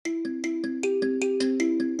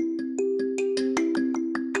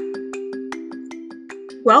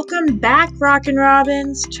Welcome back, Rockin'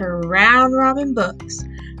 Robins, to Round Robin Books,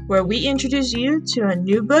 where we introduce you to a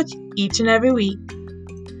new book each and every week.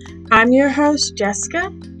 I'm your host,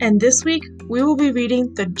 Jessica, and this week we will be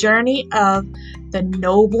reading The Journey of the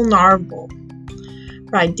Noble Narble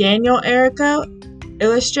by Daniel Errico,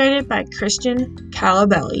 illustrated by Christian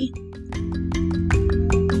Calabelli.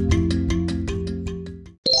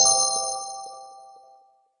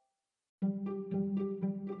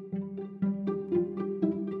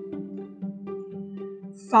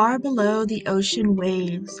 Far below the ocean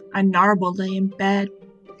waves, a narble lay in bed.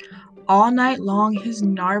 All night long his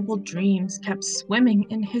narble dreams kept swimming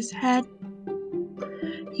in his head.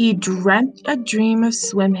 He dreamt a dream of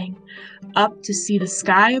swimming up to see the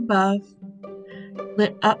sky above,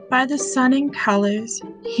 lit up by the sun in colors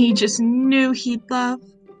he just knew he'd love.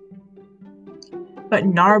 But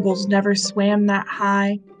narbles never swam that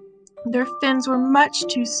high. Their fins were much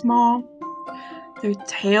too small. Their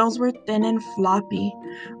tails were thin and floppy,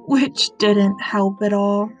 which didn't help at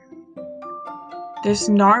all. This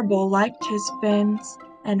narble liked his fins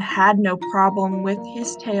and had no problem with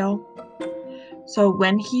his tail. So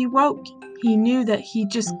when he woke, he knew that he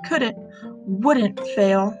just wouldn't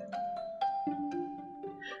fail.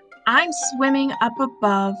 I'm swimming up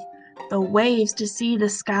above the waves to see the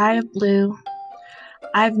sky of blue.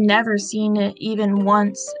 I've never seen it even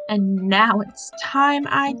once, and now it's time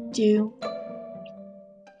I do.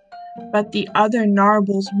 But the other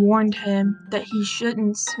narbles warned him that he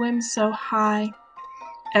shouldn't swim so high,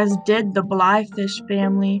 as did the Blyfish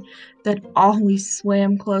family that always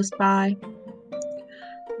swam close by.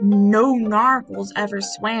 No narbles ever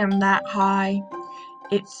swam that high.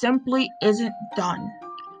 It simply isn't done.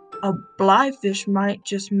 A Blyfish might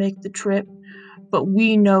just make the trip, but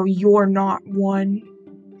we know you're not one.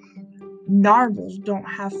 Narbles don't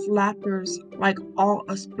have flappers like all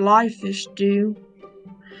us Blyfish do.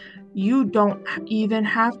 You don't even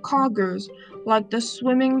have coggers like the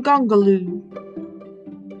swimming gungaloo.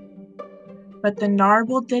 But the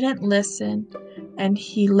narble didn't listen, and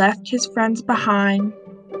he left his friends behind.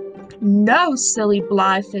 No silly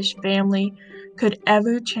Blyfish family could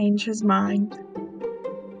ever change his mind.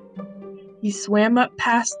 He swam up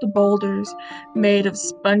past the boulders made of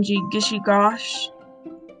spongy gishy gosh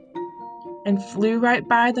and flew right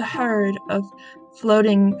by the herd of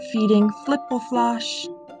floating, feeding flippleflosh.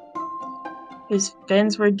 His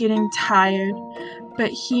fins were getting tired, but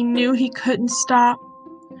he knew he couldn't stop,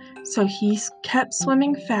 so he kept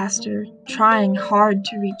swimming faster, trying hard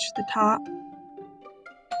to reach the top.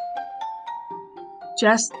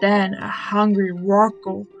 Just then a hungry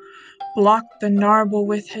rorqual blocked the narble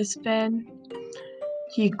with his fin.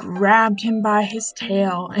 He grabbed him by his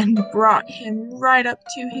tail and brought him right up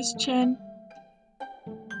to his chin.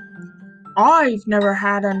 I've never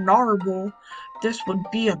had a narble. This would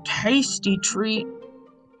be a tasty treat,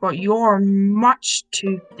 but you're much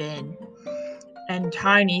too thin and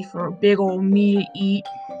tiny for big old me to eat.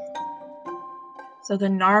 So the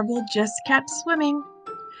narble just kept swimming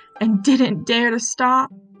and didn't dare to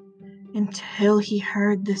stop until he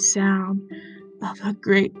heard the sound of a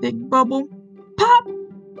great big bubble pop.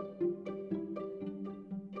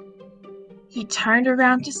 He turned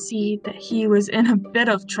around to see that he was in a bit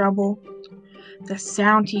of trouble. The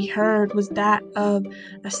sound he heard was that of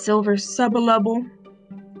a silver subbalubble.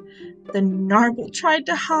 The narble tried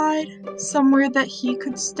to hide somewhere that he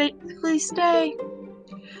could safely stay.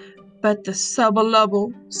 But the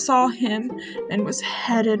subbalubble saw him and was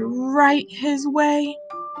headed right his way.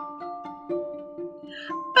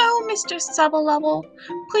 Oh, Mr. Subbalubble,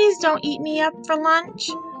 please don't eat me up for lunch.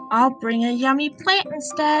 I'll bring a yummy plant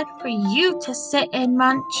instead for you to sit and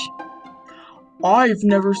munch. I've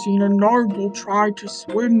never seen a narble try to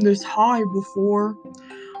swim this high before.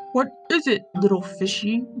 What is it, little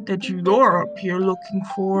fishy, that you're up here looking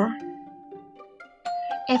for?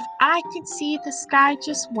 If I could see the sky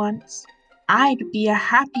just once, I'd be a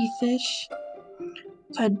happy fish.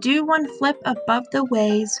 To do one flip above the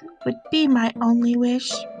waves would be my only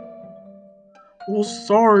wish. Well,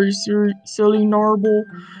 sorry, silly narble,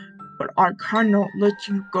 but I cannot let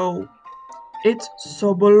you go. It's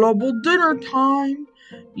subbalubble dinner time.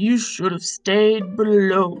 You should have stayed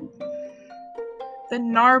below. The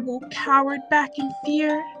narble cowered back in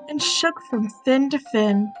fear and shook from fin to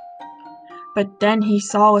fin. But then he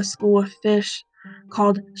saw a school of fish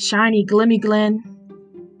called Shiny Glimmyglin.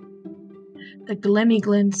 The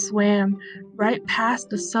Glimmyglin swam right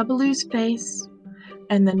past the subbaloo's face,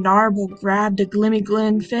 and the narble grabbed a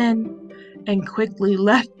Glimmyglin fin and quickly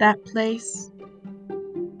left that place.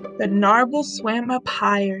 The narble swam up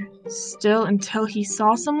higher, still until he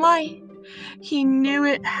saw some light, He knew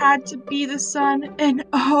it had to be the sun, and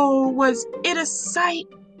oh, was it a sight!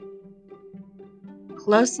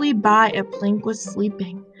 Closely by a Plink was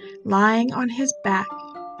sleeping, lying on his back.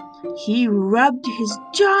 He rubbed his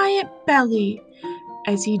giant belly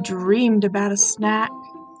as he dreamed about a snack.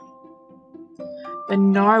 The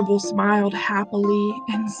Narble smiled happily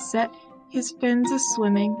and set his fins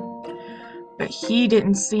a-swimming, but he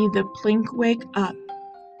didn't see the Plink wake up,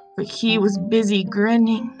 for he was busy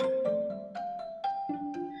grinning.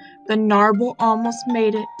 The Narble almost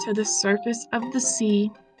made it to the surface of the sea,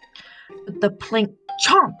 but the Plink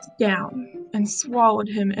chomped down and swallowed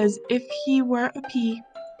him as if he were a pea.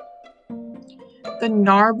 The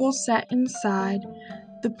Narble sat inside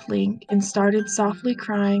the Plink and started softly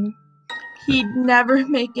crying. He'd never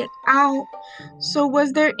make it out, so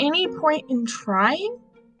was there any point in trying?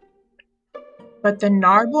 But the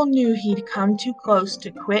Narble knew he'd come too close to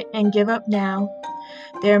quit and give up now.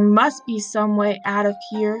 There must be some way out of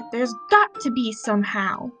here. There's got to be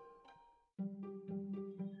somehow.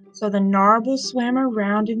 So the Narble swam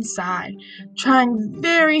around inside, trying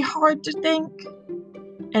very hard to think.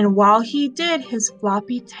 And while he did, his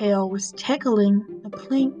floppy tail was tickling the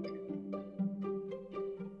Plink.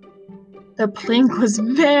 The Plink was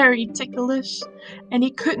very ticklish, and he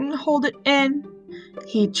couldn't hold it in.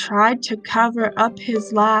 He tried to cover up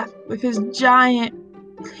his laugh with his giant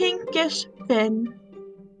pinkish fin.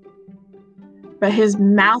 But his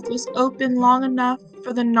mouth was open long enough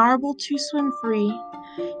for the Narble to swim free.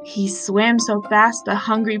 He swam so fast the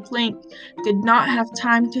hungry Plink did not have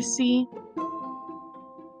time to see.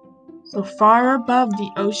 So far above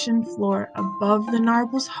the ocean floor, above the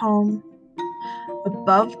Narble's home,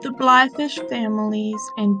 above the Blyfish families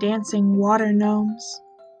and dancing water gnomes,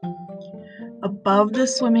 above the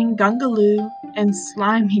swimming Gungaloo and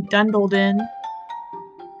slimy Dundledin,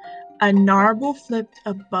 a Narble flipped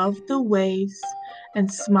above the waves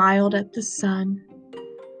and smiled at the sun.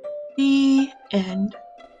 The end.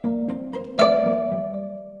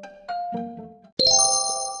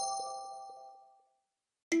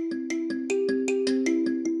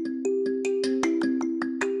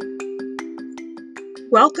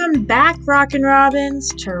 Welcome back, Rockin' Robins,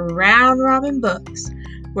 to Round Robin Books,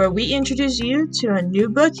 where we introduce you to a new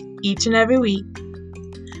book each and every week.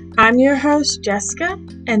 I'm your host, Jessica,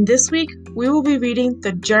 and this week we will be reading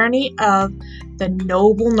The Journey of the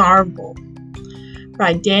Noble Narble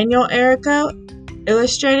by Daniel Errico,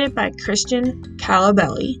 illustrated by Christian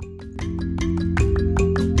Calabelli.